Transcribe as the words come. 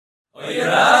So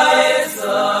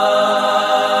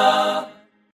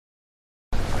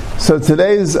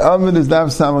today's Amud is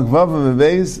Daf Samach Vav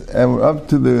Beis, and we're up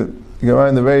to the Gemara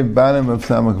in the very bottom of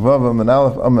Samach Vav and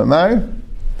Aleph Amamar.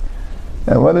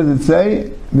 And what does it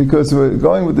say? Because we're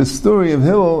going with the story of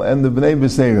Hillel and the Bnei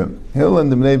Beserim. Hillel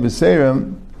and the Bnei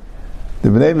Beserim,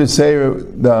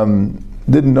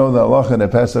 didn't know the halacha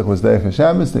that Pesach was Derech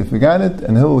Shabbos. They forgot it,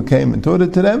 and Hillel came and taught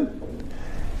it to them.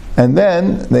 And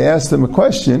then they asked him a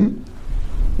question: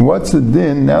 what's the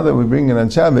din now that we bring it on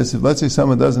Shabbos? If let's say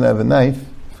someone doesn't have a knife,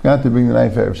 forgot to bring the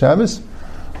knife Erev Shabbos,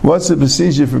 what's the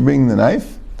procedure for bringing the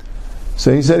knife?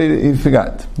 So he said he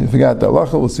forgot. He forgot the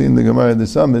halacha. We'll see in the Gemara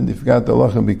this Amud. He forgot the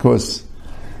halacha because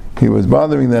he was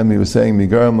bothering them. He was saying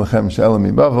Migaram Lechem Shalom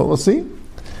Mibavel. We'll see.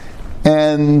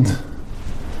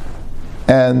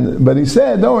 But he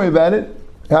said, don't worry about it.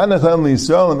 They're going to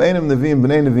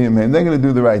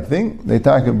do the right thing. They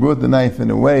brought the knife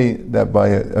in a way that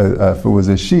if it was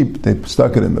a sheep, they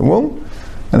stuck it in the wool.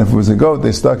 And if it was a goat,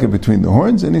 they stuck it between the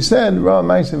horns. And he said, from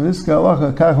Shemayin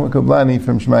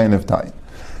Avtai.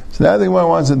 So now the one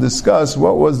wants to discuss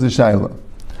what was the Shaila.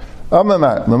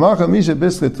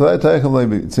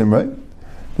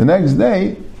 The next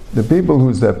day, the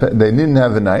people they didn't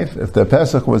have a knife. If their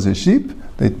Pesach was a sheep,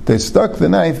 they stuck the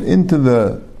knife into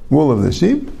the wool of the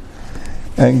sheep.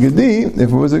 And Gedi, if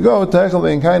it was a goat,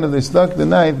 they stuck the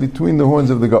knife between the horns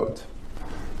of the goat.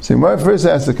 So Gemara first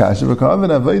asked the kasha, they're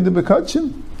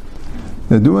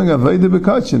doing Aveda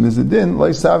B'Kachin. There's a din,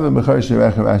 like Savim B'Char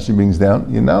Shirech, Rashi brings down.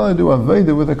 You're not allowed to do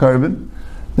Aveda with a carbon.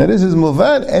 Now this is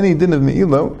Mulvad, any din of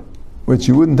Me'ilo, which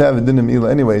you wouldn't have a din of Me'ilo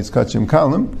anyway, it's Kachim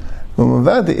Kalim. But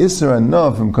Mulvad, the Isser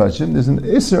Anov from Kachin, there's an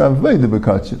Isser Aveda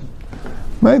B'Kachin.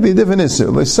 Might be a different Isser.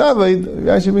 Like Saved,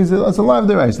 Rashi brings it's a live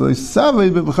device. Like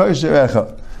Saved B'Char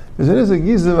Shirech. Because it is a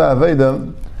Gizav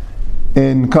Aveda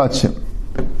in Kachim.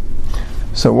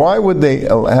 So why would they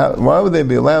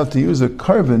be allowed to use a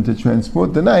carbon to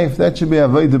transport the knife? That should be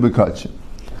Aveda B'Kachin.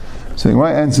 So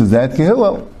why answers that?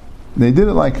 Hillel. They did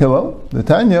it like Hillel. The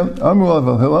Tanya, Amru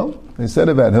Aval Hillel, they said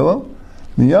about Hillel,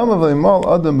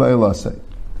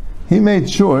 he made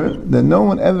sure that no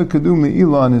one ever could do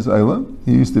Me'ilah on his Eilah.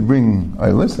 He used to bring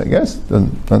Eilas, I guess.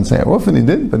 Doesn't say how often he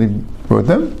did, but he brought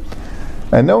them.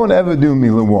 And no one ever do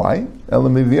Me'ilah. Why? He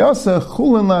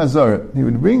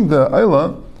would bring the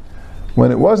Eilah when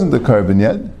it wasn't the carbon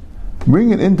yet,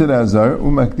 bring it into the Azar,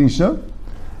 umakdisha,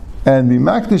 and be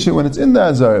makdisha when it's in the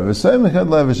Azar. So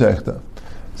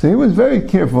he was very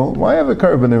careful. Why have a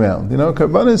carbon around?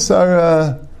 Karbanis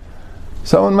are,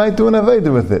 someone might do an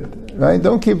Aveda with it, right?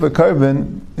 Don't keep a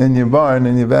carbon in your barn,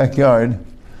 in your backyard.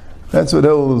 That's what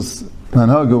Hillel's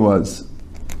Manhaga was.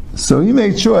 So he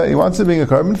made sure, he wants to bring a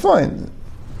carbon, fine.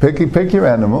 Pick your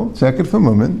animal, check it for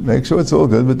movement, make sure it's all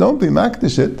good, but don't be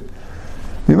makdish it.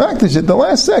 Be makdish it the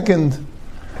last second,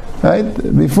 right?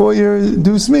 Before you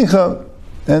do smicha,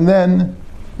 and then,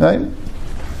 right?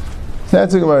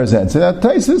 That's a Gemara's answer. Now,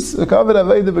 Taisus, the Kavod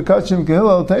Aveda B'Kachim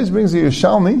Kehillel, Taisus brings a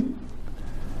Yerushalmi,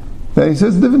 that he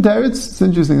says different teretz. It's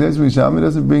interesting, Taisus Yerushalmi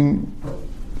doesn't bring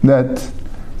that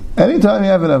anytime you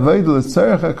have an Aveda, it's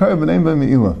Tzarech HaKar B'nei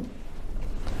B'Me'ilah.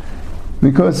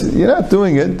 Because you're not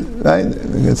doing it, right?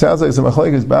 It sounds like some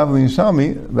Machlekes Bavli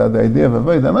Yerushalmi about the idea of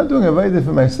Aveda. I'm not doing Aveda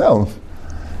for myself.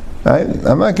 Right?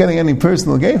 I'm not getting any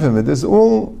personal gain from it. It's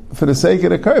all for the sake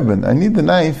of the carbon. I need the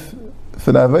knife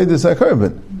for the Avedis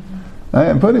HaKarbon.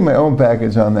 I'm putting my own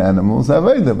package on the animals,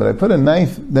 Aveda, but I put a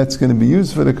knife that's going to be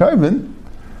used for the carbon,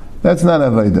 that's not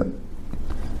Aveda.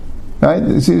 Right?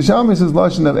 You see, the Yerushalmi says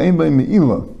Lashon of Ein Bei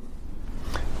Me'ilah.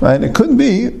 Right? It could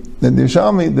be that the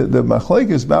Yerushalmi, the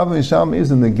Machlekes Bavli Yerushalmi is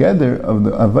in the gather of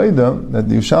the Aveda, that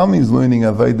the Yerushalmi is learning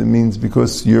Aveda means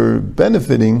because you're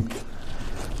benefiting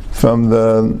from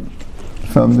the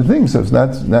thing, so it's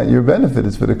not your benefit;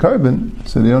 it's for the carbon,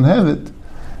 so they don't have it.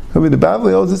 Could be the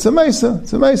Bavli holds it's a Maisa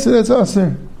that's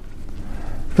Aser.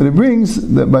 But it brings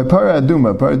that by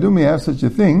Paraduma, you have such a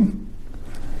thing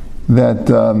that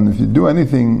if you do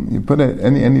anything, you put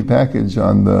any package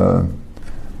on the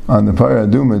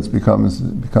Paraduma, it becomes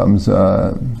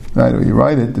right. Or you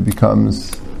write it, it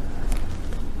becomes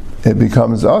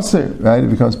Aser, right? It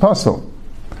becomes Pasul.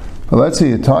 But let's say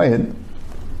you tie it.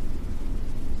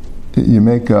 You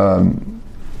make a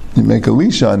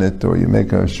leash on it, or you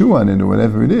make a shoe on it, or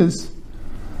whatever it is.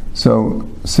 So,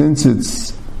 since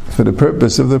it's for the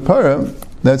purpose of the para,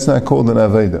 that's not called an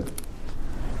aveda.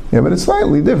 Yeah, but it's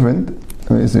slightly different.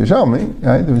 I mean, it's a Yerushalmi,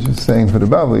 right? I was just saying for the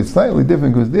Bavli, it's slightly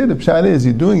different because there the pshat is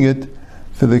you're doing it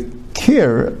for the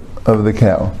care of the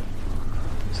cow.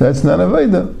 So that's not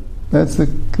aveda. That's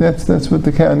what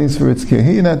the cow needs for its care.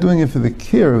 Here you're not doing it for the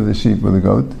care of the sheep or the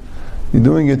goat. You're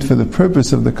doing it for the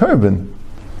purpose of the carbon.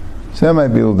 So that might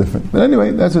be a little different. But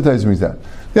anyway, that's what Taisus brings down.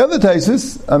 The other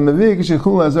Taisus, on Mavik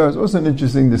Shechul Azara, is also an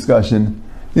interesting discussion.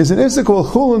 There's an issue called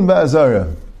Chulin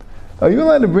Ba'azara. Are you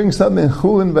allowed to bring something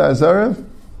Chulin Ba'azara?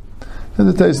 And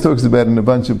the Taisus talks about it in a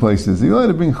bunch of places. Are you allowed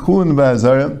to bring Chulin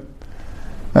Ba'azara?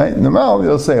 Right? Normal,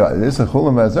 you'll say, this a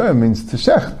Chulin Ba'azara means to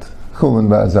shecht Chulin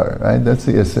Ba'azara, right? That's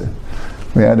the issue.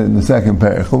 We added in the second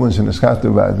pair, Chulin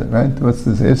Sheneshchatu Ba'azara, right? What's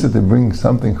this issue to bring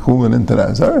something Chulin into the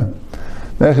Azara?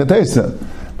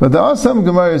 But there are some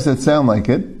Gemaras that sound like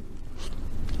it.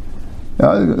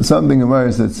 Something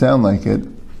Gemaras that sound like it,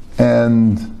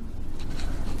 and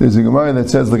there's a Gemara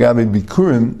that says L'gabe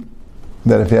Bikurim,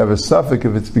 that if you have a suffix,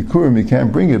 if it's Bikurim, you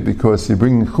can't bring it because you're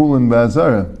bringing Chulin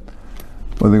Ba'azara.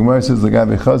 Well, the Gemara says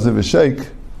L'gabe Chazav V'Sheik,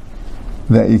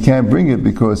 that you can't bring it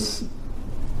because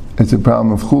it's a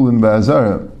problem of Chulin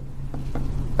Ba'azara.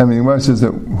 I mean, the Gemara says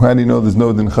that how do you know there's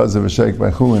no din Chazav V'Sheik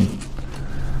by Chulin?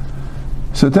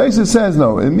 So Taisus says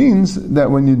no. It means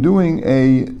that when you're doing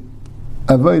a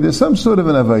Avodah, some sort of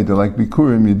an Avodah, like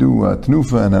Bikurim, you do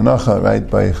Tnufa and Anacha, right?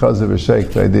 By Chazav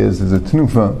V'Sheik, the idea is there's a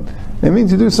Tnufa. It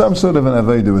means you do some sort of an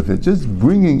Avodah with it. Just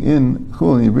bringing in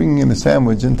Chulin, you're bringing in a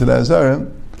sandwich into the Azara,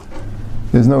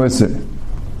 there's no Isser.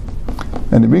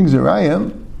 And it brings a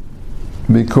Raya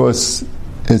because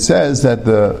it says that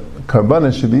the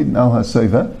Karbanas should be eaten al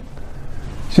HaSeiva.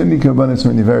 You shouldn't eat Karbanas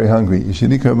when you're very hungry. You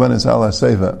should eat Karbanas al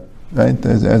HaSeiva. Right,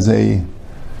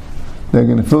 they're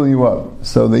going to fill you up.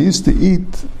 So they used to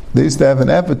have an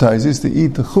appetizer, they used to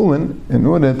eat the chulin in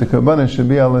order that the karbanas should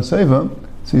be al seva.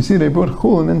 So you see, they brought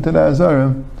chulin into the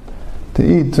azara to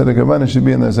eat, so the karbanas should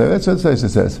be in the azara. That's what Taisus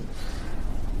says.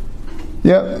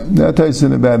 Yeah, that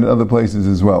Taisus about in other places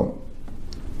as well.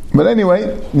 But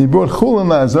anyway, he brought chulin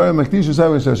la azara makdishu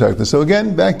savim. So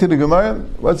again, back to the Gemara.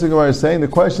 What's the Gemara saying? The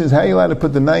question is, how are you allowed to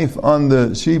put the knife on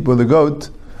the sheep or the goat?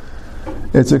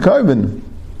 It's a carbon.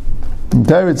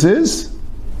 Teretz is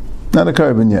not a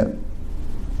carbon yet.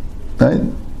 Right?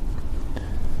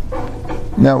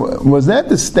 Now, was that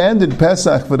the standard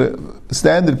Pesach for the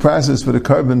standard process for the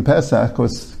carbon Pesach?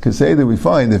 Because Keseda we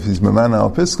find if he's Mamana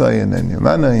al Piskai and then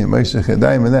Yamana and Moshe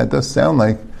Chedayim, and that does sound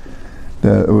like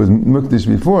it was Mukdish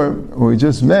before, or it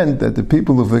just meant that the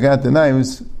people who forgot the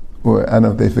knives, or I don't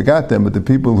know if they forgot them, but the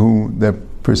people who their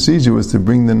procedure was to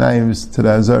bring the knives to the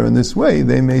Azar in this way,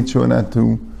 they made sure not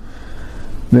to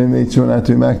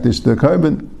makdish the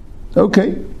carbon.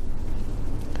 Okay.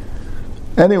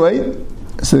 Anyway,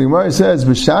 so the Gemara says,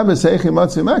 "B'Shabbos eichi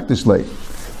matzi makdish lei."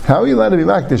 How are you allowed to be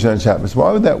makdish on Shabbos?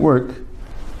 Why would that work?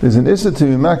 There's an issa to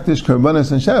be makdish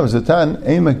karbanos on Shabbos. Atan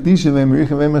ein makdishim ve'merichim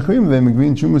ve'mechrim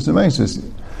ve'megvin shumus v'meisus.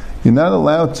 You're not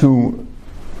allowed to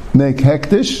make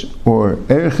hektish or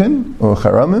erchin or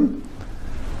charamim,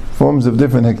 forms of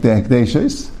different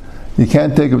hekdeshes. You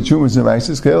can't take up chumas and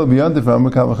ma'ases. Kael beyond the farmer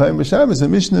kavachayim b'Shabbos. A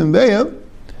mishnah in Beya,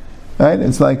 right?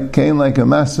 It's like came like a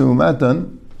masu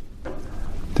matan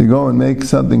to go and make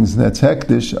something that's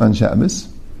hektish on Shabbos.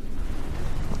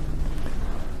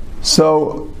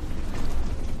 So,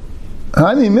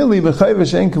 hani mili b'chayva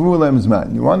she'en kavu lem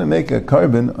zman. You want to make a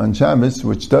carbon on Shabbos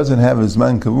which doesn't have a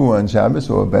zman kavu on Shabbos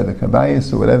or better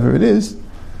kabayis or whatever it is.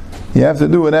 You have to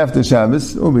do it after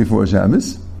Shabbos or before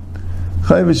Shabbos.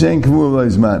 Chayva she'en kavu lem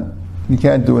zman. You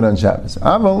can't do it on Shabbos.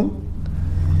 Aval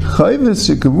chayva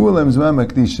she'kavu lem zman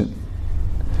makdishin.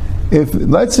 If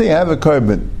let's say you have a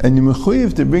carbon and you're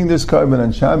mechuyev to bring this carbon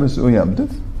on Shabbos or Yom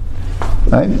Tov,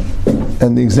 right?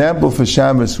 And the example for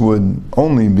Shabbos would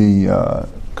only be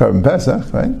carbon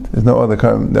Pesach, right? There's no other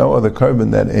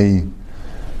carbon that a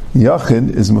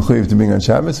Yachid is mechuyev to bring on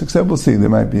Shabbos, except we'll see, there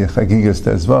might be a Chagigas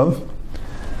Tezvav,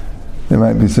 there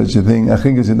might be such a thing,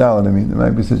 Chagigas Yudalad, there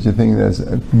might be such a thing as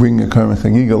bringing a carbon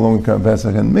Chagiga along with carbon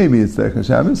Pesach, and maybe it's there for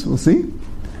Shabbos, we'll see.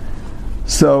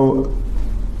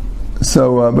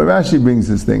 But Rashi brings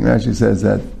this thing. Rashi says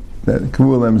that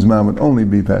Kavul Lem Zman would only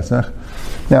be Pesach.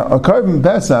 Now, a carbon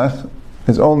Pesach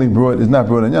is not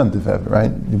brought on Yom Tov ever,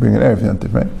 right? You bring an Erev Yom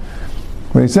Tov, right?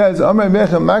 When he says, Amar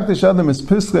Bechem Makdish Adam is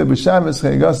Pische b'Shabbos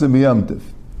Chayigasa b'Yom Tov.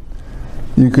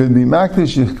 You could be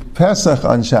Makdish Pesach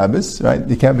on Shabbos, right?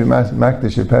 You can't be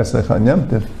Makdish Pesach on Yom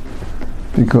Tov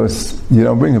because you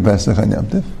don't bring a Pesach on Yom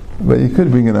Tov. But you could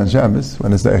bring it on Shabbos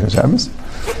when it's Derech Shabbos.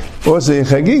 Also, a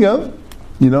Chagiga,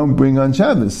 you don't bring on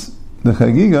Shabbos. The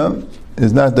Chagiga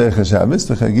is not Derech Shabbos.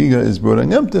 The Chagiga is brought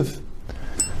on Yom Tov.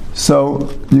 So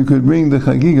you could bring the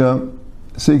Chagiga,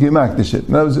 so you can makdish it.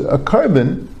 Now, a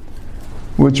carbon,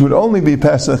 which would only be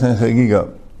Pesach and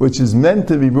Chagiga, which is meant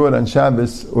to be brought on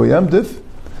Shabbos or Yom Tov,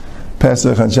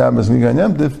 Pesach on Shabbos and on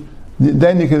Yom Tov,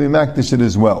 then you can be makdish it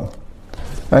as well.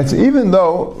 Right? So even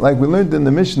though, like we learned in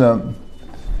the Mishnah,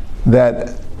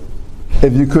 that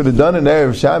if you could have done an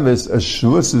Erev Shabbos, a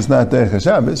Shavuos is not Derech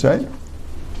Shabbos, right?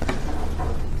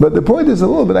 But the point is a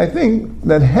little bit, I think,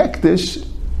 that Hektish,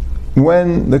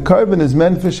 when the carbon is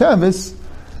meant for Shabbos,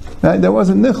 right, there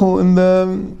wasn't Nichol in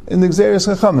the Gzeres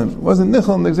Chachamim. It wasn't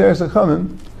Nichol in the Gzeres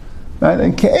Chachamim. Right?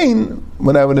 And Kain,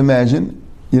 what I would imagine,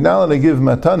 you're not allowed to give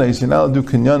matanos, you're not allowed to do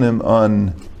kinyanim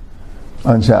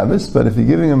on Shabbos, but if you're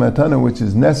giving a matana which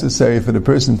is necessary for the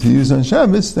person to use on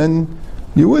Shabbos, then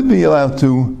you would be allowed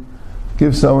to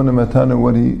give someone a matana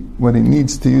what he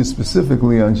needs to use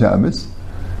specifically on Shabbos.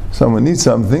 Someone needs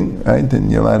something, right?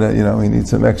 And you're allowed to, he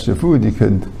needs some extra food, you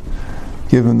could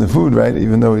give him the food, right?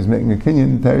 Even though he's making a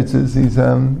kinyan, it says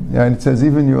it says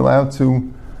even you're allowed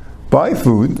to buy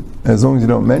food, as long as you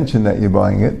don't mention that you're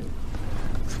buying it.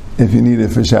 If you need it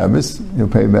for Shabbos, you'll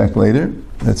pay back later.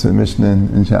 That's a Mishnah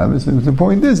in Shabbos. And the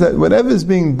point is that whatever is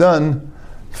being done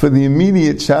for the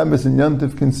immediate Shabbos and Yom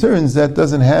Tov concerns, that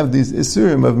doesn't have these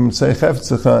isurim of Mitzay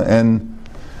Cheftzcha and,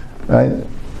 right?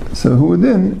 So who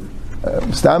then,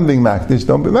 stam being makdish,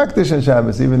 don't be makdish on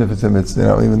Shabbos, even if it's a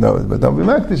mitzvah, but don't be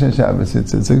makdish on Shabbos,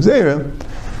 it's a gzeira,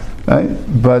 right?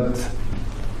 But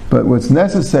what's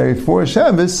necessary for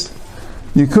Shabbos,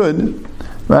 you could,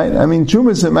 right? I mean,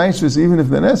 Trumas and Maishras, even if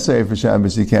they're necessary for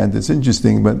Shabbos, you can't. It's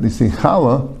interesting, but you see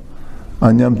Challah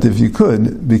on Yom Tov you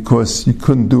could, because you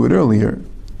couldn't do it earlier.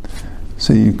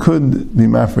 So you could be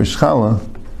mafresh Challah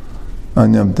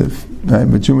on Yom Tov, right?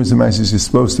 But Trumas and Maishras you're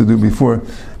supposed to do before.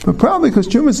 But probably because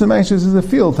Trumas and Maishras is a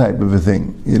field type of a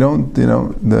thing. You don't,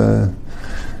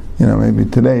 maybe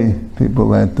today people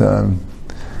that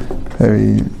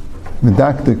very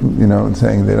medactic,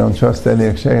 saying they don't trust any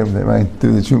aksherim, they might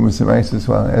do the Trumas and Maishras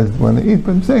when they eat.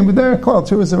 But I'm saying, but they're called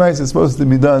Trumas and Maishras is supposed to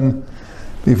be done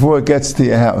before it gets to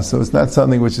your house. So it's not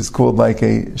something which is called like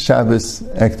a Shabbos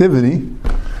activity.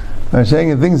 I'm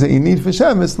saying things that you need for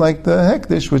Shabbos, like the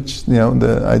Hektish, which, the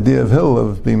idea of Hill,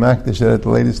 of being Makdish at the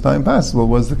latest time possible,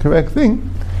 was the correct thing.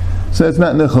 So it's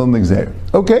not Nichol Nigzer.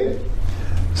 Okay,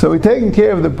 so we're taking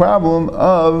care of the problem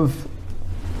of,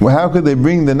 how could they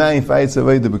bring the knife Eitz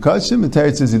Aveda B'Kashim? The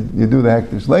Torah says you do the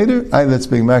Hektish later. That's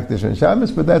being Makdish on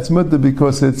Shabbos, but that's Mutta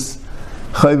because it's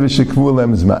Chayv Shekvu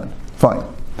Lem Zman. Fine.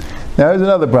 Now here's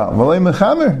another problem. V'lei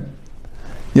Mechamer.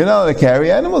 You're not allowed to carry.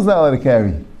 Animals not allowed to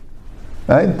carry.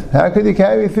 Right? How could you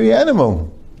carry through your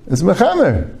animal? It's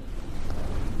mechamer.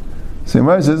 So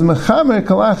Gemara says mechamer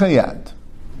kalachayat.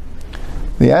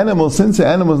 The animal, since the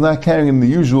animal is not carrying in the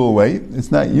usual way,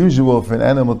 it's not usual for an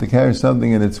animal to carry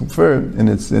something in its fur, in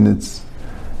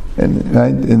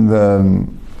the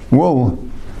wool,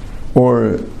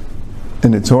 or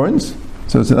in its horns.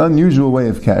 So it's an unusual way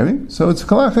of carrying. So it's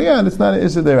kalachayat. It's not an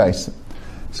issa deraisa.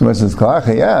 So Gemara says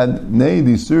kalachayat nei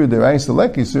disur deraisa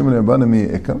leki sur min rabbanim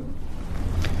ikam.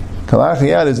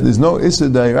 Kalachiyad is there's no Issa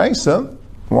D'Oraisa.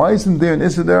 Why isn't there an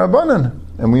Issa D'Rabbanan?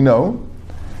 And we know,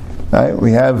 right?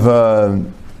 We have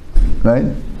from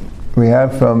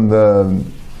the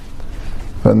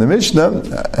Mishnah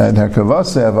and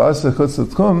Hakavasa Avasa Chutz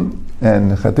L'Tchum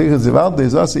and Chaticha Zivalta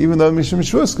is also even though Mishum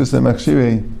Shvus because they're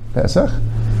Machshirei Pesach.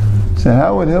 So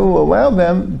how would Hill allow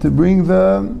them to bring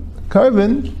the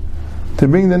carbon? To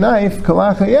bring the knife,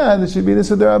 kalachayad, it should be this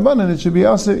D'Rabbanan. It should be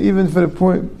also even for the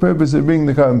purpose of bringing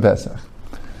the carbon Pesach.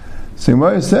 So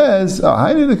Gemara says,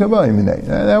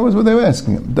 that was what they were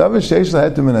asking him. Davar sheish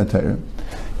lahetum min HaTorah.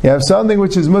 You have something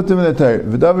which is mutter min HaTorah.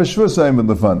 V'davar shvus ayim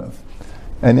b'lefanav.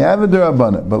 And you have a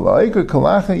D'Rabbanan. But la'ikar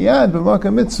kalachayad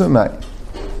b'maka mitzvah mai.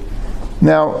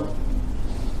 Now,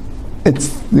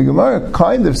 the Gemara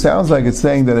kind of sounds like it's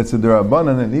saying that it's a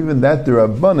D'Rabbanan, and even that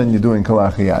D'Rabbanan you're doing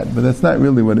kalachayad, but that's not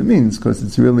really what it means, because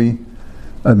it's really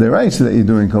a D'Oraisa that you're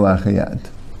doing kalachayad.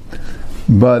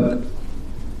 But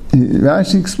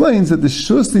Rashi explains that the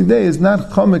Shus Lidei is not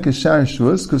chomek eshar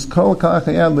Shus, because kol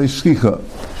kalachayad le'shchicha.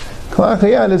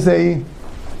 Kalachayad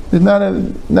is not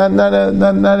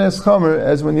as chomer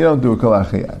as when you don't do a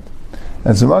kalachayad.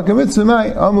 And so Malka Mitzvah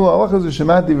Mai, Amul Alachaz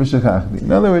V'Shemati V'Shechachdi.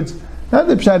 In other words, not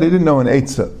the Pshat, they didn't know an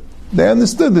Eitzah. They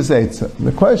understood this Eitzah.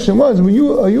 The question was, are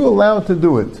you allowed to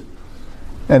do it?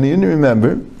 And he didn't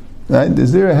remember. Right?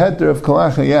 Is there a heter of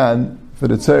Kalachayad for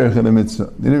the Tzarech and the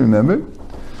Mitzvah? He didn't remember.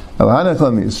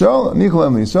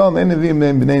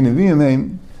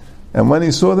 And when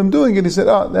he saw them doing it, he said,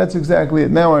 that's exactly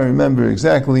it. Now I remember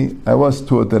exactly. I was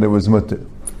taught that it was mutter.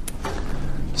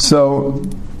 So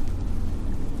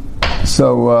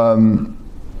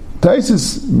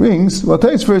Taisus brings,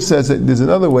 Taisus first says that there's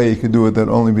another way you could do it that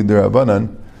only be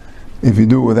D'Rabbanan, if you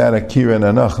do it without a kira and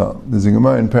anacha. There's a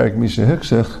Gemara in Parak Misha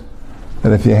Hikshech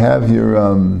that if you have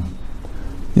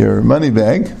your money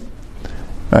bag,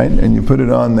 right, and you put it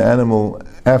on the animal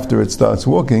after it starts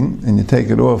walking, and you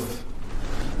take it off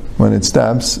when it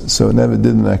stops, so it never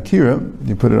did an akira.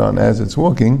 You put it on as it's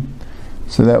walking,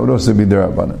 so that would also be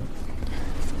derabanan.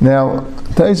 Now,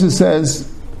 Taisa says,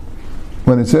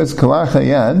 when it says kalach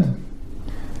hayad,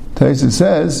 Taisa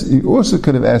says you also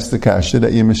could have asked the kasha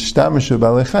that you're mishtamisha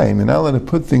b'alei you're not allowed to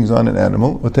put things on an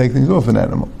animal or take things off an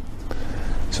animal.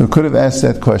 So could have asked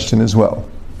that question as well.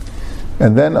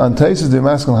 And then on Taisa's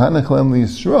Demaskal Hanachlem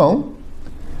Yisrael,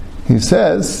 he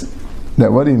says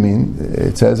that what do you mean?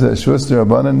 It says that Shvus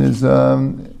Derabanan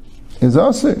is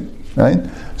also, right?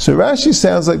 So Rashi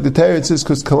sounds like the Torah says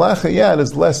because Kalach Hayad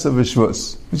is less of a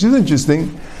Shvus, which is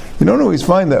interesting. You don't always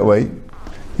find that way.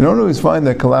 You don't always find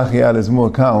that Kalach Hayad is more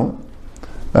kal,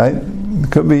 right?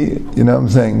 It could be, you know what I'm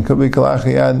saying, it could be Kalach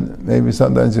Hayad, maybe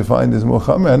sometimes you find is more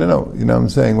chamer, I don't know, you know what I'm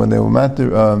saying, when they were matter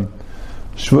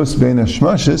Shvus Beina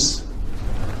Shmashis,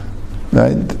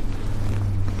 right?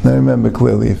 I remember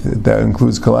clearly if that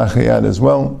includes Kalach Hayad as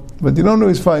well, but you don't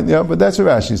always find, yeah, but that's what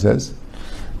Rashi says.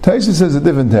 Taisa says a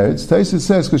different teretz. Taisa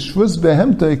says, because Shvus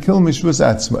Behemta kill me Shvus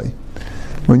Atzmai.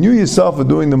 When you yourself are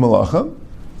doing the malacha,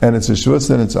 and it's a shvus,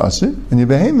 then it's asir, and your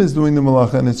behem is doing the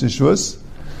malacha, and it's a shvus,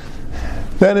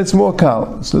 then it's more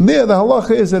kal. So there, the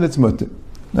halacha is that it's mutter.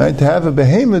 Right? To have a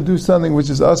behemoth do something which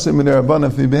is asir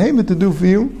minerabana for your behemoth to do for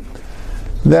you,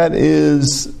 that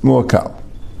is more kal.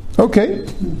 Okay.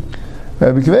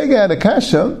 Rabbi Kvega had a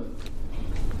kasha,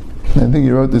 I think he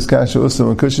wrote this kasha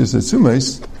also in Kushas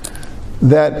Atzumais,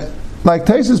 that, like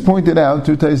Taisus pointed out,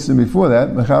 two Taisus before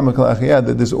that,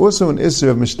 that there's also an isser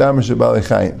of mishtamish b'alei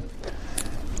chayim.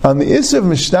 On the Isser of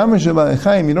Mishtamish B'alei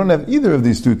Chayim, you don't have either of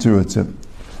these two terutzim.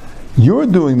 You're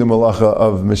doing the malacha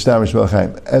of Mishtamish B'alei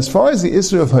Chayim. As far as the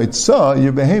Isser of Haitzah,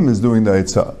 your behem is doing the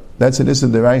Haitzah. That's an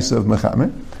Isser deraisa of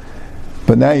Mechamer.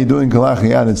 But now you're doing Kalach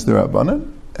Yad, it's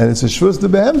derabanan, and it's a Shvus de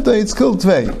Behemta, it's killed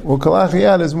Tvei. Well, Kalach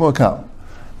Yad is more kal.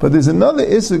 But there's another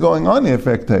Isser going on here,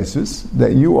 Taisus,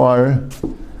 that you are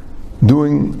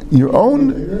doing your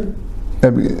own.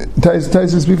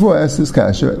 Taisus before asked this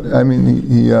kasha. I mean,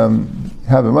 he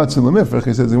have a matzah lemifrach.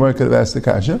 He says the Gemara could have asked the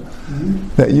kasha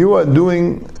that you are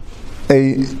doing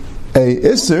a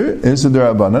isser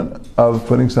derabanan of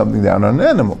putting something down on an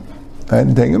animal, right,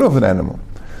 and taking it off an animal.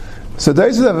 So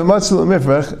Taisus have a matzah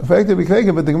lemifrach.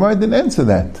 But the Gemara didn't answer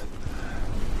that,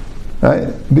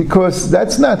 right? Because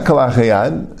that's not kalach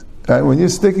hayad. Right? When you're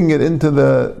sticking it into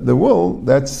the wool,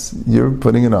 you're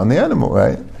putting it on the animal,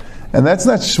 right? And that's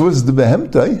not shvuz de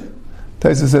behemtai.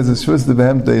 Taisa says it's shvuz de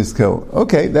behemtai is killed.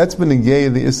 Okay, that's b'negei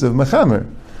the isser of mechamer.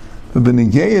 But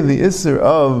b'negei the isser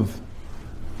of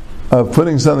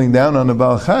putting something down on a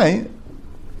bal chai,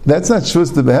 that's not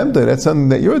shvuz de behemtai. That's something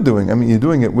that you're doing. I mean, you're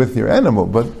doing it with your animal,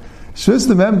 but shvuz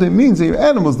de behemtai means that your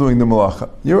animal's doing the malacha.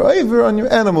 You're over on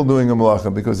your animal doing a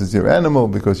malacha because it's your animal,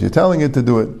 because you're telling it to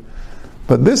do it.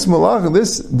 But this malacha,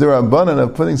 this derabanan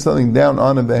of putting something down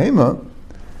on a behema,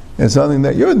 it's something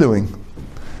that you're doing.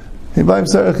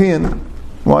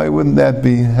 Why wouldn't that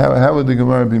be? How would the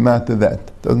Gemara be mad to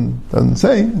that? Doesn't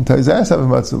say.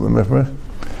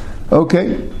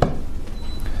 Okay.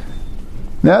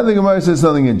 Now the Gemara says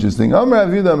something interesting. Someone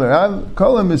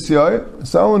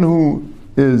who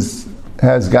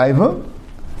has gaiva,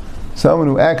 someone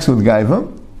who acts with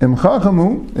gaiva,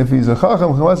 if he's a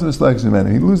chacham,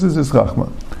 he loses his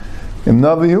chachma.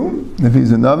 If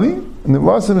he's a navi, and the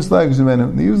wasam is like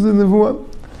Zimenu, they use the nevuah.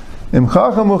 Im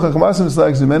chacham uchachmasim is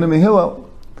like Zimenu mehillel.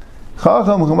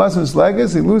 Chacham uchachmasim is like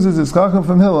us, he loses his chacham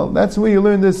from Hillel. That's where you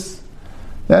learn this.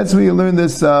 That's where you learn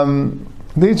this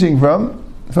teaching from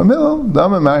Hillel.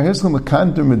 Dama mar hischem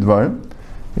lekanter midvar.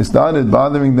 He started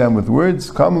bothering them with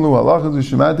words. Kamlu halachas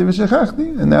v'shemati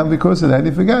v'shechachti, and now because of that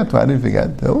he forgot. Why did he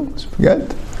forget?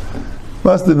 Forget.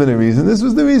 Must have been a reason. This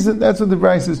was the reason. That's what the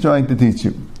Bryce is trying to teach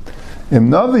you. Im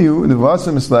naviyu the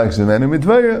vasam mislagsim and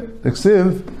mitvaya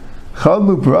ksiv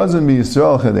chadlu perazim bi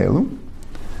Yisrael chadelu,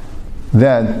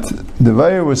 that the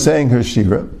Vaya was saying her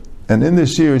shira, and in the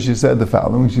shira she said the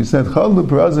following. She said chadlu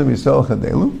perazim Yisrael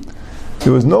chadelu.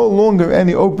 There was no longer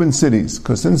any open cities,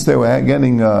 because since they were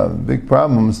getting big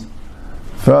problems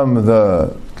from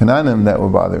the Canaanim that were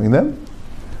bothering them,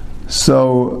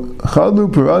 so chadlu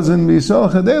perazim bi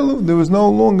Yisrael chadelu, there was no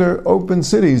longer open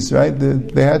cities, right?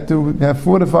 They had to have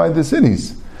fortified the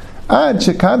cities. Ad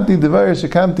shekamti devaya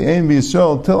shekamti ein bi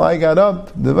Yisrael, till I got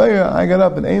up devaya, I got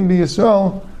up in ein bi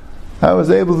Yisrael, I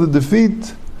was able to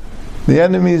defeat the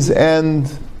enemies,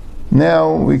 and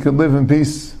now we could live in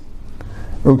peace.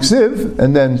 Uksiv,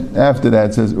 and then after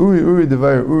that it says uri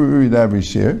devaya uri dabri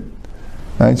shir.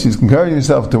 Right? She's encouraging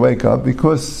herself to wake up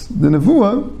because the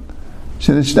nevuah.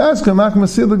 She was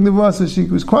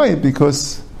quiet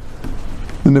because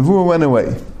the nevuah went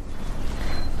away.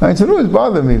 Right, so it always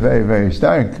bothered me very, very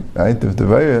stark, right? If the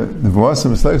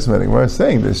V'asam Slexim, we're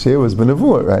saying the Shir was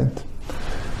B'Nevuah, right?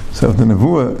 So if the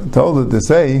Nevuah told it to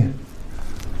say,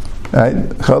 right,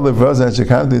 Chalav Razan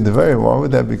Shekamti Devarim, why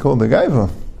would that be called a Gaiva?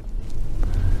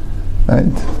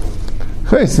 Right?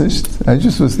 I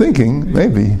just was thinking,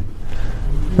 maybe,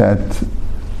 that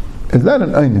it's not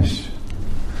an Einish.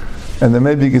 And then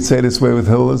maybe you could say this way with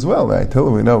Hillel as well, right?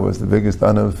 Hillel, we know, was the biggest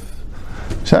son of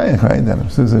Shaykh, right?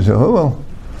 And Hillel.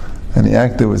 And he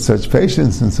acted with such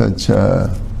patience and such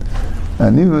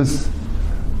anivus,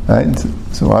 right?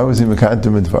 So why was he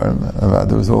Mekantim Midvarim?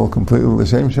 It was all completely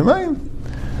L'Shem Shemayim.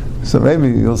 So maybe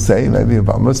you'll say, maybe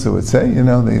Abba Musa would say, they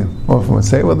often would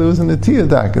say, well, there was an Atiyah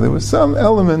Daka, there was some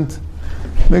element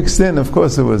mixed in. Of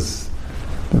course, it was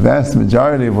the vast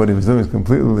majority of what he was doing was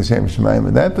completely L'Shem Shemayim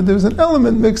and that, but there was an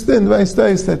element mixed in, Vice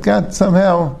Dice, that got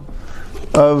somehow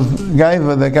of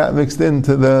Gaiva that got mixed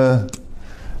into the,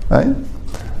 right?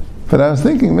 But I was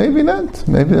thinking, maybe not.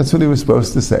 Maybe that's what he was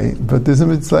supposed to say. But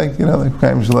it's like, like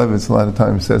Chaim Shulevitz a lot of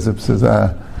times says, it's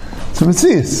a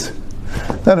Metzias.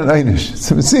 Not an Einish,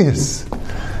 it's a Metzias.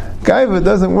 Gaiva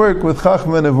doesn't work with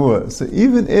Chachma and Nevuah. So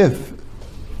even if,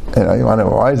 you want to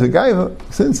know why is it Gaiva?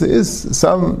 Since there is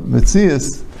some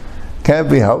Metzias, can't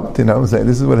be helped, saying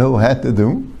this is what Hillel had to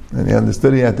do, and he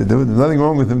understood he had to do it. There's nothing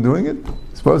wrong with him doing it.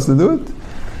 He's supposed to do it.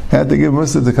 He had to give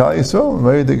Musa to Kal Yisrael,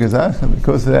 married to Gazach, and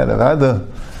because of that, Avada,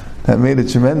 that made a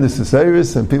tremendous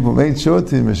service, and people made sure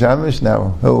to Mishamish,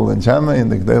 now Hillel and Shammai in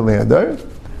the Gdei Adar.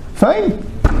 Fine.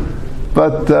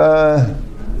 But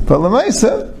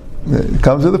Lamaisa, it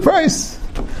comes with a price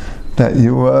that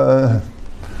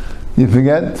you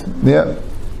forget. Yeah,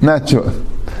 not sure.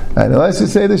 And unless you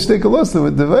say the shtick also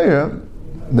with the Devarim,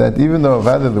 that even though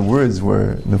rather the words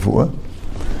were Nevuah,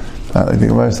 like the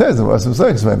Gemara says, it wasn't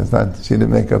Slexim. It's not, she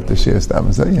didn't make up the Shir Stam.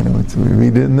 We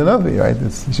read it in the Navi, right?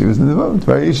 She was in the Nevuah, it's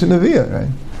very Isha Neviah, right?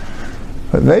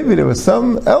 But maybe there was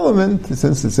some element,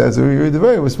 since it says we read the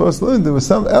Devarim, we're supposed to learn, there was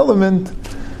some element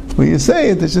where you say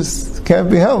it just can't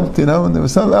be helped, and there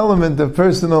was some element of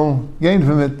personal gain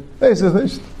from it.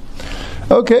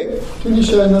 Okay. Can you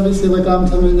show another, say, like I'm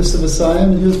telling this to Messiah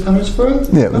and he was punished for it?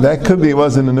 Yeah, but that could be it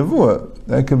wasn't a Nevuah.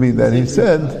 That could be that he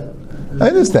said, I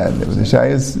understand. The Shai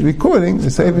is recording, the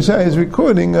Sefer Shai is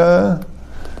recording, right,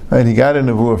 he got a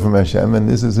Nevuah from Hashem, and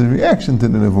this is a reaction to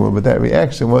the Nevuah, but that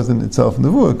reaction wasn't itself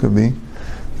Nevuah. It could be,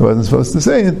 he wasn't supposed to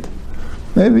say it.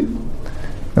 Maybe.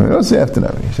 I mean, also after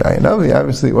Navi. Shai Navi,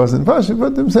 obviously it wasn't Pasha,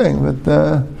 but I'm saying,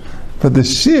 but the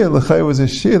Shir, L'chai, was a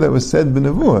Shir that was said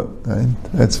b'Nevuah, right?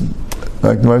 That's,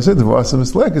 like the Gemara said, the V'asam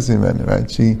Slekasi meant, right?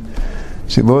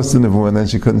 She lost the Nevuah, and then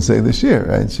she couldn't say the Shir,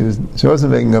 right? She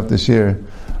wasn't making up the Shir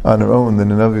on her own, then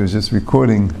the Navi was just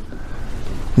recording,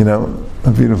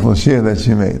 a beautiful shir that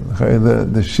she made.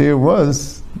 The shir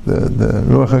was, the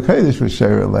Ruach HaKodesh was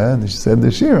Shir Allah, and she said the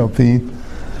shir, Al-Pi.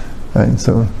 Right,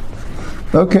 so,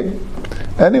 okay.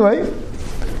 Anyway,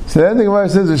 so then the Gemara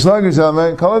says, Rishlagish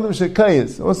Amar, Kaladim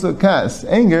Shekayis, also Kas,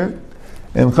 anger,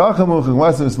 and Chacham Uchim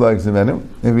Slagis Imenu.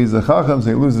 If he's a Chacham, so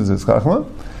he loses his Chachma.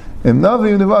 If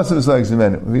Navi Unevasim Slagis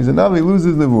Imenu. If he's a Navi, he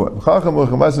loses Nevuah. Chacham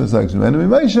Uchim Slagis Imenu,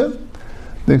 Mimaisha.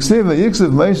 The Ksiva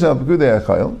Yiksiv Meisha Pekudei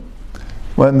Achayil.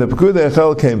 When the Pekudei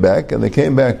Achayil came back, and they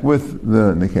came back with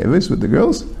the Nekevis, with the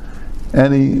girls,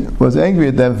 and he was angry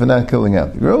at them for not killing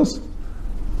out the girls.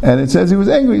 And it says he was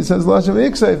angry. It says Lashem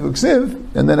Yiksiv Ksiv,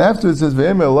 and then afterwards it says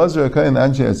Ve'emer Elazar Akayin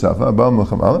Anshe Etzafa Abam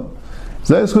Muchamala.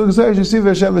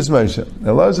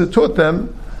 Elazar taught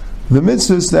them the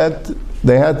mitzvahs that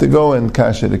they had to go and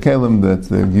kasher the kelim, that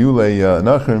the Gulei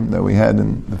Nachrim that we had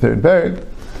in the third parak.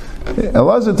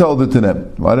 Elazar told it to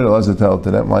them. Why did Elazar tell it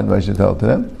to them? Why did Moshe tell it to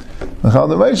them?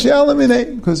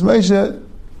 Because Moshe,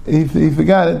 he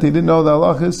forgot it. He didn't know the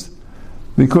halachas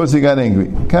because he got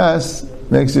angry. Kas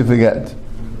makes you forget.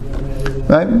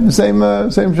 Right? The same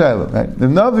shayla. Right? The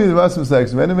Navi the Vasim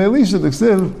Slexim and Elisha the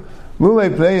Ksiv Lulei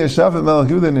Pnei Yeshafat Melech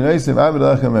Yehuda Ninaisim Abed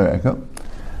Lechem America.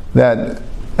 That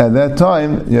at that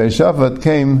time Yeshafat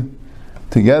came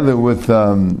together with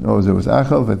what was it? Was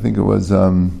Achav? I think it was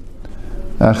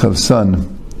Achav's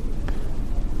son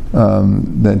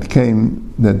that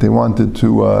came, that they wanted to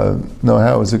know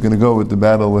how is it going to go with the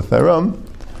battle with Aram,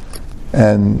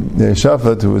 and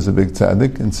Yeshafat, who was a big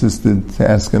tzaddik, insisted to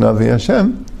ask an Avi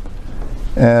Hashem,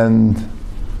 and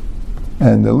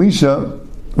Elisha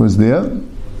was there,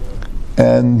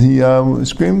 and he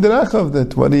screamed at Achav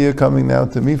that, what are you coming now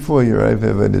to me for? You're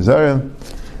Avodah Zarah.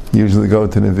 You usually go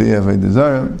to Nevi Avodah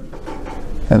Zarah.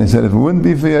 And he said, if it wouldn't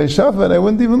be for Yeshafat, I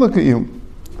wouldn't even look at you.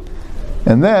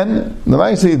 And then, the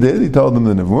Maisa he did, he told them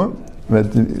the Nevuah,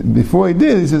 but before he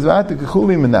did, he says,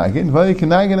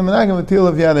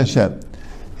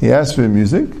 he asked for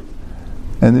music,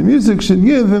 and the music should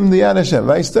give him the Yad Hashem.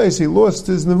 Vaistais, he lost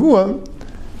his nevuah,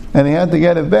 and he had to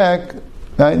get it back,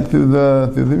 right, through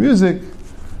the music.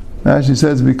 Rashi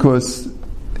says because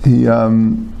he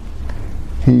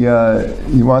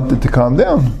wanted to calm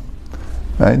down,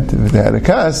 right? If they had a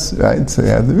kas, right, so he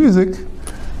had the music,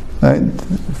 right?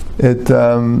 It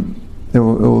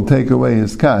will take away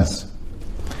his kas.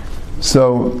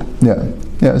 So yeah.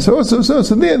 So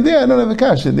there I don't have a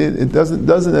kasha. It doesn't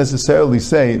necessarily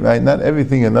say, right? Not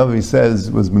everything a Navi says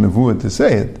was B'nevuah to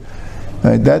say it.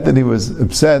 Right? That he was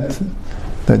upset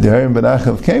that Yehoram ben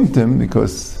Achav came to him,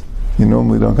 because you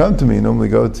normally don't come to me. You normally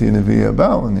go to Nevi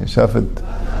Abal and Yeshafet.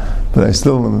 But I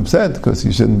still am upset because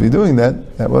you shouldn't be doing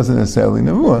that. That wasn't necessarily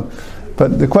Nevuah.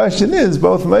 But the question is,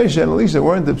 both Moshe and Elisha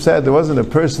weren't upset. There wasn't a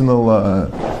personal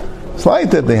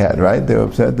slight that they had, right? They were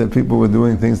upset that people were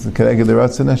doing things to connect the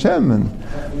Ratzon Hashem, and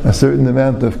a certain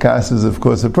amount of kas is, of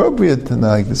course, appropriate. And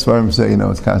like the Svarim say,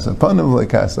 it's kas apanim, like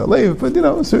kas alev, but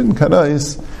a certain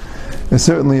kanais is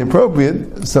certainly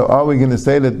appropriate. So are we going to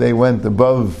say that they went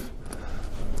above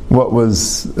what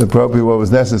was appropriate, what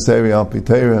was necessary al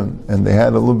pitayim, and they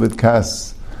had a little bit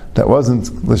kas that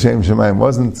wasn't l'shem shemayim,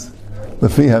 wasn't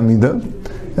lefi hamidah,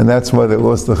 and that's why they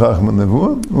lost the chacham and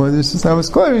nevuah? Well, this is how it's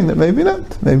clearing that maybe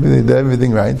not. Maybe they did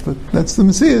everything right, but that's the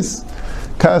Messias.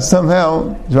 Kas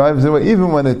somehow drives away,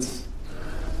 even when it's,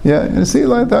 you see a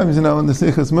lot of times, in the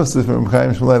Sichas Musaf from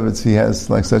Chaim Shmulevitz, he has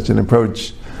like such an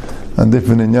approach on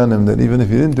different inyanim that even if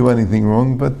you didn't do anything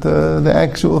wrong, but the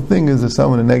actual thing is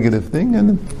someone a negative thing,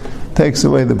 and it takes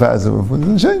away the positive.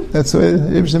 That's the way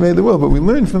Ibn made the world. But we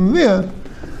learn from there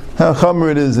how chomer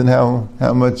it is, and how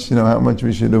much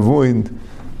we should avoid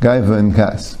gaiva and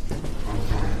kas.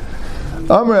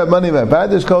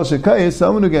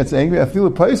 Someone who gets angry, I feel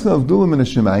a person of dulam in a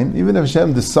shemayim, even if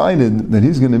Hashem decided that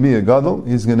he's going to be a gadol,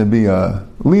 he's going to be a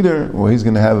leader, or he's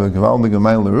going to have a gavaldig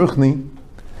amayl ruchni.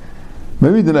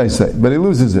 Maybe did I say, but he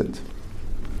loses it.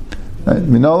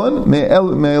 Minolan me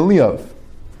Eliyav.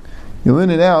 You learn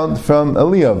it out from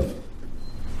Eliyav.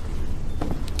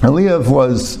 Eliyav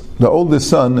was the oldest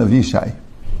son of Yishai,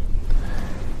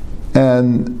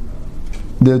 and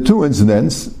there are two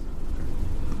incidents.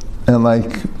 And like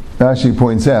Rashi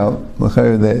points out,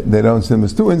 they don't say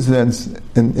there's two incidents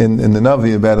in the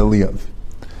Navi about Eliyav.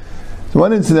 So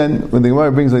one incident, when the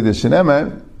Gemara brings like this,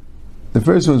 Shenema, the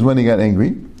first was when he got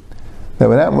angry. That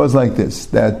what happened was like this,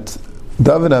 that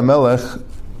David HaMelech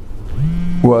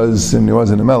was, and he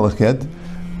wasn't a Melech yet,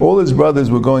 all his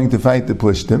brothers were going to fight the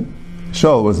Plishtim.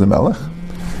 Shaul was the Melech.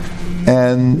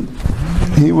 And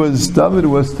David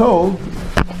was told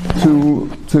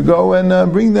to go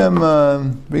and bring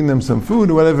them some food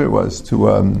or whatever it was to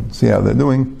see how they're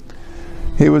doing.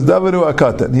 He was David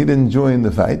Akatan. He didn't join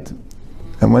the fight,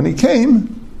 and when he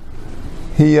came,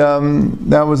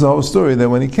 that was the whole story. That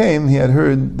when he came, he had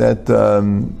heard that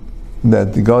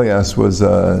the Goliath was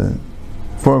a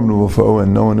formidable foe,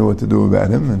 and no one knew what to do about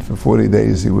him. And for 40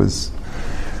 days he was.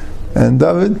 And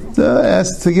David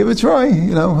asked to give it a try.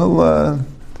 He'll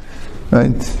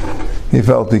right. He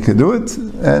felt he could do it,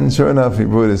 and sure enough, he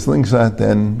brought a slingshot,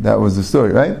 and that was the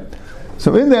story, right?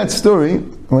 So in that story,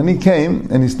 when he came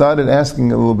and he started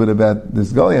asking a little bit about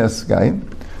this Goliath guy,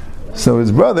 so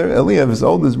his brother, Eliyav, his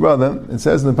oldest brother, it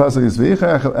says in the pasuk,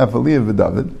 Eliyav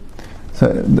v'David. So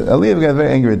Eliyav got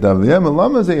very angry at David.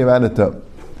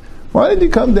 Why did you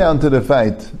come down to the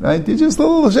fight? Right? You're just a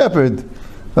little shepherd.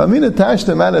 And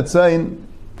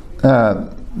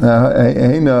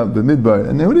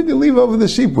who did you leave over the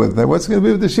sheep with? What's going to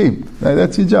be with the sheep? Right,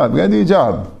 that's your job. You got to do your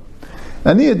job.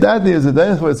 I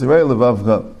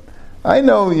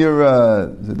know you're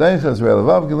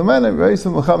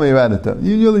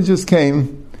you really just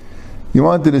came. You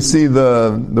wanted to see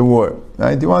the war,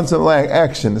 right? You want some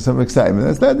action, some excitement.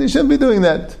 That's that. You shouldn't be doing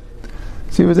that.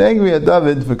 So he was angry at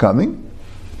David for coming.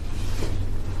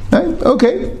 Right?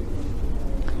 Okay.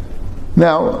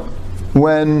 Now,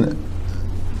 when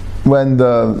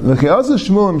Shmuel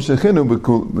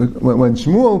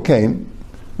came,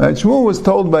 right, Shmuel was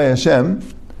told by Hashem,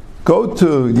 go to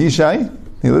Yishai,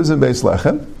 he lives in Beis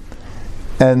Lechem,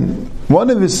 and one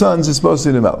of his sons is supposed to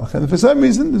be the Melech. And for some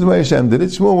reason, this is the way Hashem did it,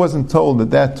 Shmuel wasn't told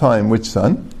at that time which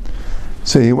son.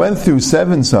 So he went through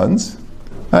 7 sons.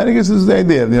 I think this is the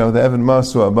idea, the Evan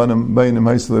Masu, Abanim, Bainim,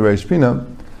 Haisel, Reish Pina.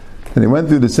 And he went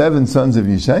through the 7 sons of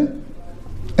Yishai,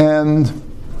 and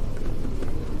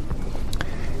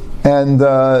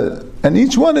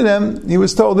each one of them, he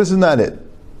was told, this is not it.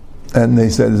 And they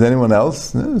said, is anyone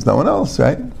else? No, there's no one else,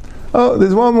 right? Oh,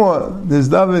 there's one more. There's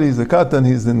David, he's a katan,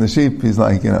 he's in the sheep, he's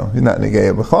like, he's not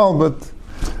Negei B'chal, but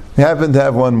he happened to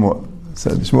have one more. So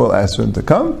Shmuel asked for him to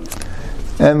come,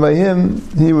 and by him,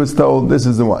 he was told, this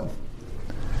is the one.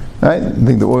 Right? I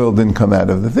think the oil didn't come out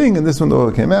of the thing, and this one the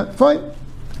oil came out. Fine.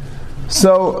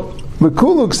 So,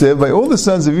 Bekuluk said, by all the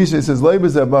sons of Yishai, it says,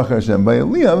 Leibaz Abach Hashem. By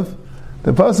Eliav,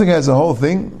 the pasuk has a whole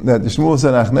thing that Shmuel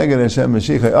said, Ach neged Hashem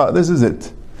Mashiach. Ah, this is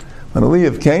it. When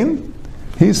Eliav came,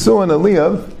 he saw in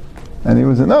Eliav, and he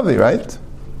was a Navi, right?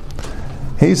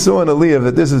 He saw in Eliav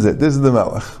that this is it. This is the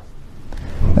Melech.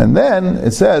 And then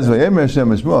it says, Vayemer Hashem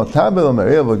Shmuel, Tabel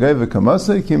Mariel V'gayve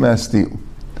Kamasei Ki Mastiu.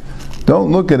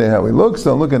 Don't look at it how he looks.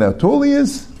 Don't look at how tall he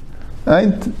is,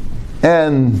 right?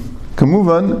 And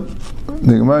Kamuvan,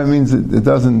 the Gemara means it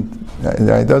doesn't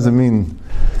mean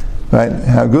right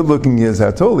how good looking he is, how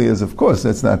tall he is. Of course,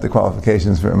 that's not the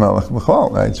qualifications for a Melech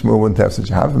B'chlal, right? Shmuel wouldn't have such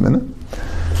a havim in it.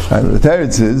 Right? The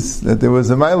teretz is that there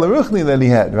was a Ma'ila Ruchni that he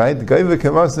had, right? The Gaiva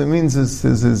Kamasa means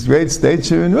his great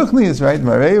stature in Ruchni is right,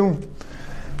 Mareu,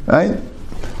 right?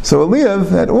 So Eliav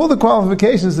had all the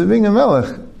qualifications of being a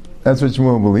Melech. That's what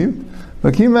Shmuel believed.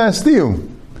 But Kimastiu,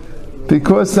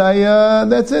 because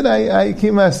that's it. I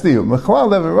Kimastiu. Mechlal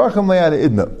leveracham le'ad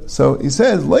idna. So he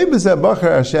says, Leibaz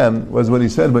Abachar Hashem was what he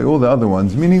said by all the other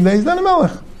ones, meaning that he's not a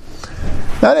Melech.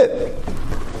 Not it.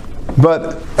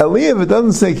 But Eliav, it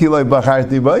doesn't say Kiloi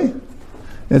Bacharti Bay.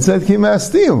 It said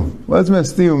Kimastiu. What does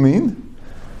Mastiu mean?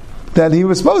 That he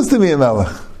was supposed to be a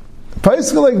Melech.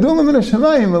 Paiskel like Dulam in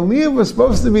Hashemayim, Eliav was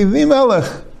supposed to be the Melech.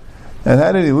 And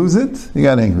how did he lose it? He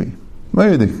got angry.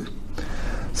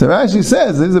 So Rashi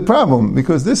says there's a problem,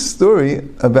 because this story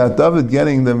about David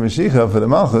getting the Mashiach for the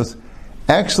Malchus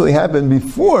actually happened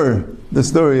before the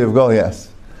story of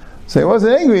Goliath. So he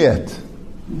wasn't angry yet.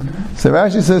 So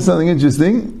Rashi says something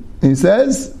interesting. He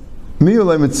says, right?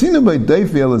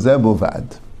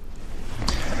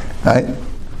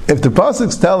 If the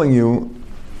pasuk's telling you,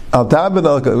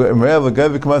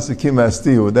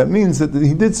 that means that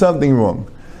he did something wrong.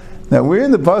 Now we're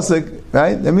in the pasuk,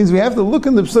 right? That means we have to look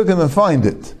in the psukim and find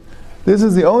it. This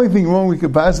is the only thing wrong we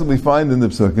could possibly find in the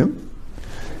psukim.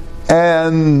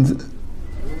 And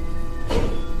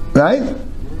right?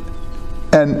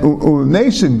 And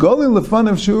Unesha Goli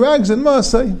Lefanav Shurags and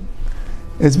Masai.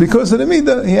 It's because of the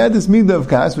midah. He had this midah of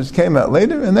kas, which came out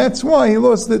later, and that's why he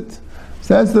lost it.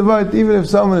 So that's the word. Even if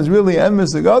someone is really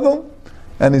emes a gadol,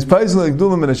 and he's paisel like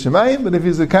dulam in a shemayim, but if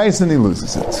he's a kaisan, he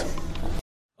loses it.